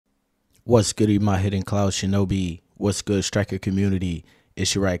What's good, my hidden cloud Shinobi? What's good, striker community?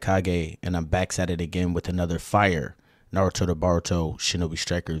 It's your Raikage, and I'm back at it again with another fire Naruto to Boruto Shinobi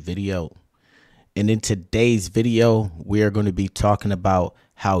striker video. And in today's video, we are going to be talking about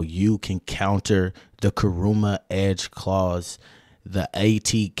how you can counter the Kuruma Edge Claws, the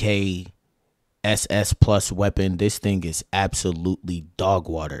ATK SS plus weapon. This thing is absolutely dog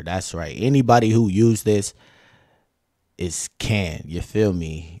water. That's right. Anybody who used this is canned. You feel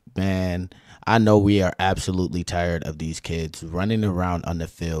me, man? I know we are absolutely tired of these kids running around on the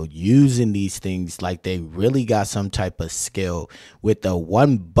field using these things like they really got some type of skill with the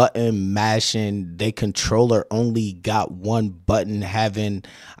one button mashing. They controller only got one button having.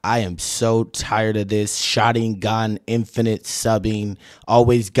 I am so tired of this shotting gun, infinite subbing,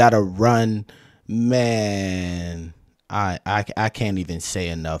 always gotta run. Man, I can't even say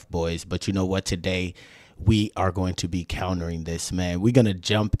enough, boys. But you know what? Today we are going to be countering this, man. We're going to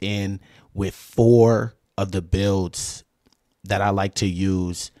jump in with 4 of the builds that I like to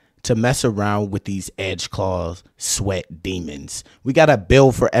use to mess around with these Edge Claws sweat demons. We got a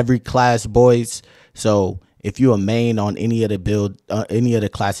build for every class, boys. So if you're a main on any of the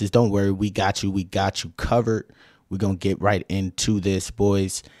classes, don't worry. We got you. We got you covered. We're going to get right into this,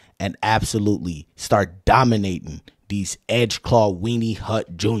 boys, and absolutely start dominating these Edge Claw Weenie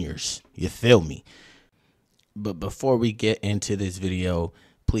Hut Juniors. You feel me? But before we get into this video,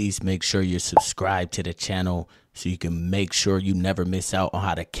 please make sure you're subscribed to the channel so you can make sure you never miss out on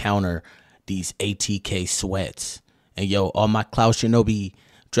how to counter these ATK sweats. And yo, all my Cloud Shinobi,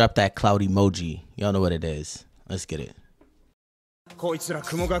 drop that cloud emoji. Y'all know what it is. Let's get it. こいつら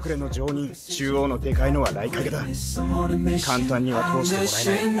雲隠れの常人、中央のでかいのはライカゲだ。簡単には通し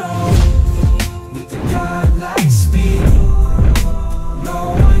てもらえない。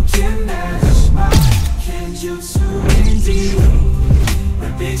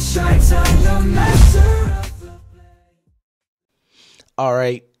All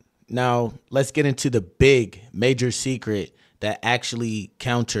right, now let's get into the big major secret that actually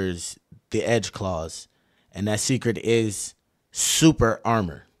counters the Edge Claws, and that secret is super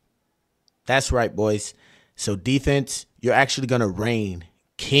armor. That's right, boys. So defense, you're actually gonna reign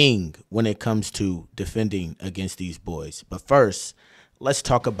king when it comes to defending against these boys. But first, let's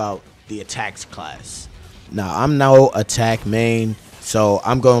talk about the attacks class. Now, I'm no attack main, so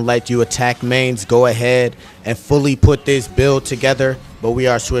I'm going to let you attack mains go ahead and fully put this build together. But we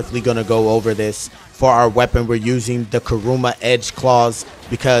are swiftly going to go over this. For our weapon, we're using the Kuruma Edge Claws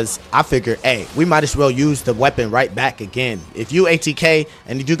because I figured, hey, we might as well use the weapon right back again. If you ATK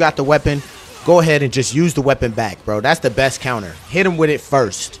and you got the weapon, go ahead and just use the weapon back, bro. That's the best counter. Hit him with it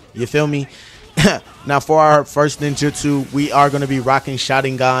first. You feel me? Now, for our first ninjutsu, we are going to be rocking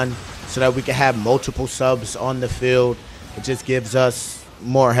Sharingan so that we can have multiple subs on the field. It just gives us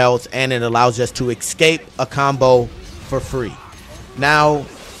more health and it allows us to escape a combo for free. Now,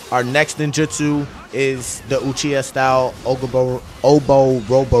 our next ninjutsu is the Uchiha style Obo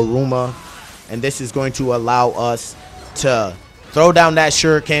Roboruma, and this is going to allow us to throw down that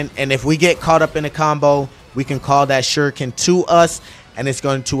shuriken, and if we get caught up in a combo, we can call that shuriken to us, and it's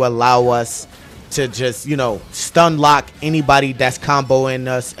going to allow us to just, you know, stun lock anybody that's comboing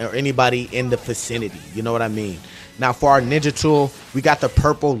us or anybody in the vicinity. You know what I mean? Now, for our ninja tool, we got the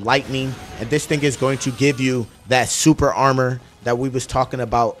purple lightning, and this thing is going to give you that super armor that we was talking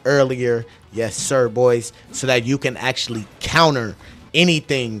about earlier. Yes, sir, boys, so that you can actually counter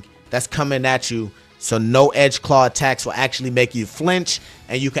anything that's coming at you. So no Edge Claw attacks will actually make you flinch,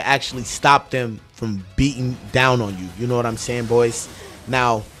 and you can actually stop them from beating down on you. You know what I'm saying, boys?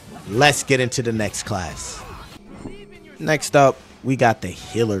 Now, let's get into the next class. Next up, we got the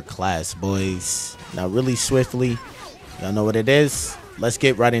healer class, boys. Now, really swiftly, y'all know what it is. Let's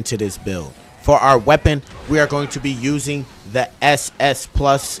get right into this build. For our weapon, we are going to be using the SS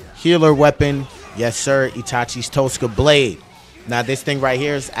plus healer weapon. Yes, sir, Itachi's Tosca Blade. Now, this thing right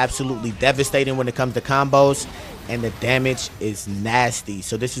here is absolutely devastating when it comes to combos, and the damage is nasty.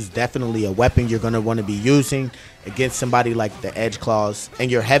 So this is definitely a weapon you're going to want to be using against somebody like the Edge Claws. And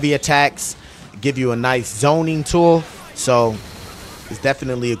your heavy attacks give you a nice zoning tool, so it's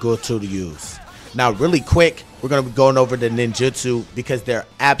definitely a good tool to use. Now, really quick, we're going to be going over the ninjutsu because they're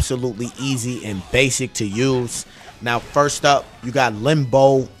absolutely easy and basic to use. Now, first up, you got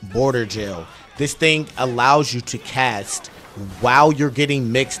Limbo Border Gel. This thing allows you to cast while you're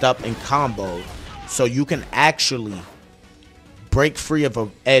getting mixed up in combo, so you can actually break free of an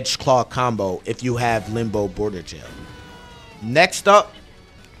Edge Claw combo if you have Limbo Border Gel. Next up,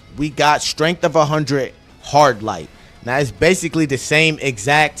 we got Strength of 100 Hard Light. Now, it's basically the same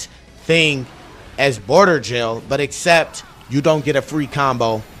exact thing as Border Gel, but except you don't get a free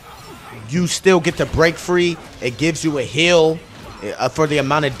combo you still get to break free. It gives you a heal for the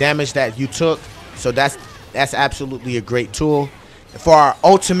amount of damage that you took. So that's absolutely a great tool. For our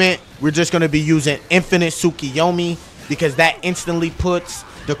ultimate, we're just going to be using Infinite Tsukiyomi because that instantly puts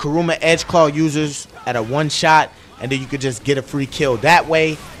the Kuruma Edge Claw users at a one shot, and then you could just get a free kill that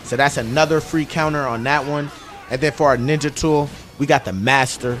way. So that's another free counter on that one. And then for our ninja tool, we got the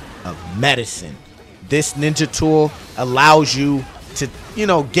Master of Medicine. This ninja tool allows you to, you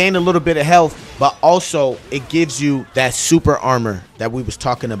know, gain a little bit of health, but also it gives you that super armor that we was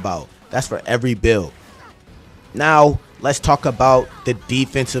talking about. That's for every build. Now, let's talk about the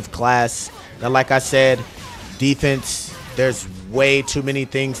defensive class. Now, like I said, defense, there's way too many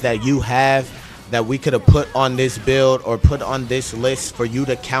things that you have that we could have put on this build or put on this list for you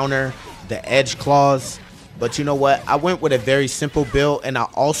to counter the edge claws. But you know what? I went with a very simple build, and I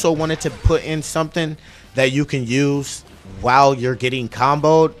also wanted to put in something that you can use while you're getting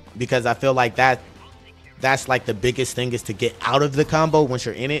comboed, because I feel like that's like the biggest thing, is to get out of the combo once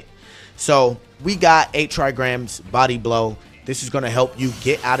you're in it. So we got 8 trigrams body blow. This is going to help you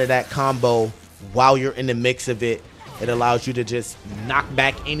get out of that combo while you're in the mix of it. It allows you to just knock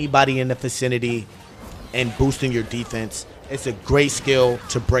back anybody in the vicinity and boosting your defense. It's a great skill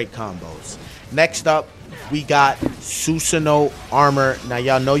to break combos. Next up, we got Susanoo armor. Now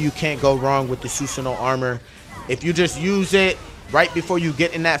y'all know you can't go wrong with the Susanoo armor. If you just use it right before you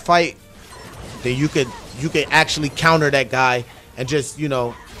get in that fight, then you could actually counter that guy and just, you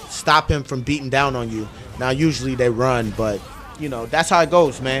know, stop him from beating down on you. Now usually they run, but you know, that's how it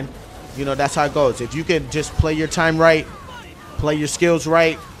goes, man. You know, that's how it goes. If you can just play your time right, play your skills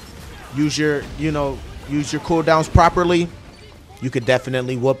right, use your cooldowns properly, you could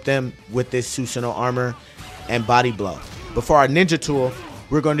definitely whoop them with this Susanoo armor and body blow. But for our ninja tool,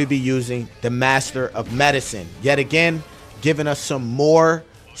 we're going to be using the Master of Medicine. Yet again, giving us some more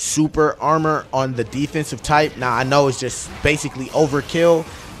super armor on the defensive type. Now, I know it's just basically overkill,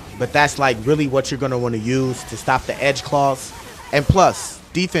 but that's like really what you're going to want to use to stop the edge claws. And plus,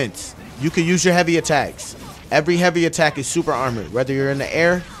 defense, you can use your heavy attacks. Every heavy attack is super armored, whether you're in the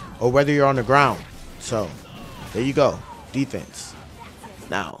air or whether you're on the ground. So, there you go, defense.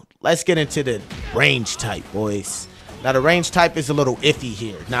 Now, let's get into the range type, boys. Now, the range type is a little iffy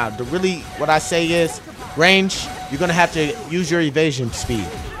here. Now, what I say is, range, you're going to have to use your evasion speed.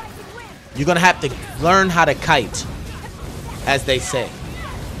 You're going to have to learn how to kite, as they say.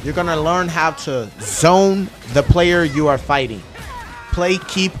 You're going to learn how to zone the player you are fighting. Play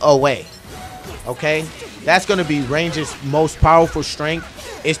keep away. Okay? That's going to be range's most powerful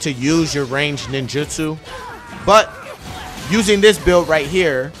strength, is to use your range ninjutsu. But using this build right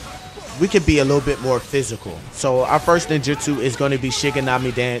here, we could be a little bit more physical. So our first ninjutsu is going to be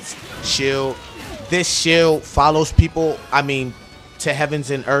Shiganami Dance Shield. This shield follows people, to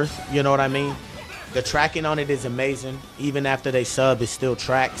heavens and earth. You know what I mean? The tracking on it is amazing. Even after they sub, it still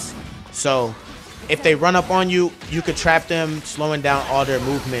tracks. So if they run up on you, you could trap them, slowing down all their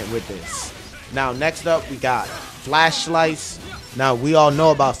movement with this. Now, next up, we got Flash Slice. Now, we all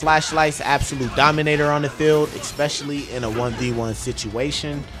know about Flash Slice, absolute dominator on the field, especially in a 1v1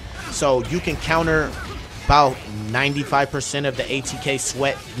 situation. So you can counter about 95% of the ATK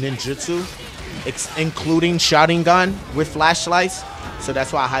sweat ninjutsu, including Sharingan with Flash Slice. So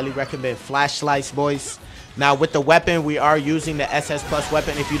that's why I highly recommend Flash Slice, boys. Now, with the weapon, we are using the SS Plus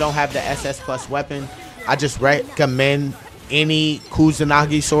weapon. If you don't have the SS Plus weapon, I just recommend any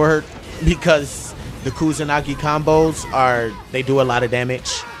Kusanagi sword, because the Kusanagi combos they do a lot of damage.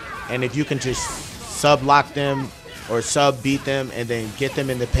 And if you can just sub-lock them or sub-beat them and then get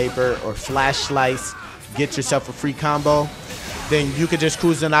them in the paper or Flash Slice, get yourself a free combo, then you could just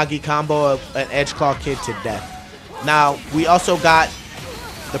Kusanagi combo an Edge Claw kid to death. Now, we also got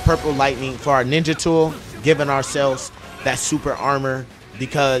the Purple Lightning for our ninja tool, giving ourselves that super armor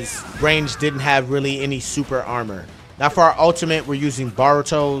because range didn't have really any super armor. Now for our ultimate, we're using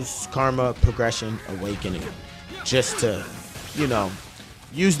Boruto's Karma Progression Awakening, just to,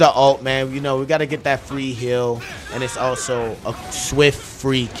 use the ult, man. We got to get that free heal, and it's also a swift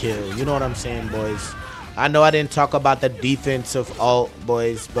free kill. You know what I'm saying, boys? I know I didn't talk about the defensive ult,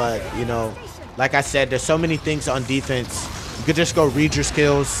 boys, but, like I said, there's so many things on defense. You could just go read your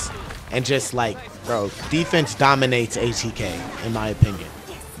skills and just bro, defense dominates ATK, in my opinion,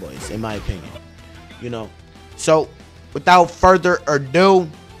 boys, in my opinion. So without further ado,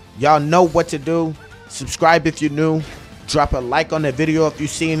 y'all know what to do. Subscribe if you're new. Drop a like on the video if you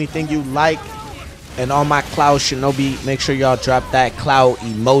see anything you like. And all my Cloud Shinobi, make sure y'all drop that cloud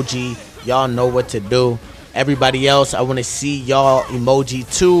emoji. Y'all know what to do. Everybody else, I want to see y'all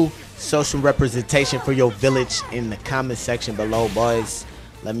emoji too. Show some representation for your village in the comment section below, boys.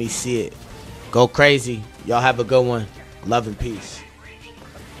 Let me see it. Go crazy. Y'all have a good one. Love and peace.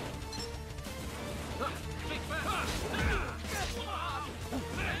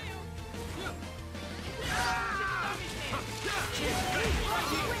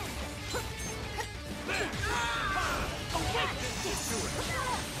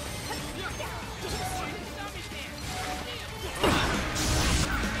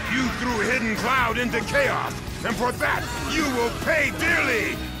 You threw Hidden Cloud into chaos, and for that, you will pay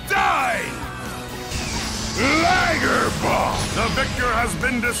dearly! Die! Lager Ball! The victor has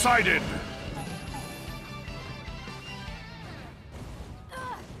been decided!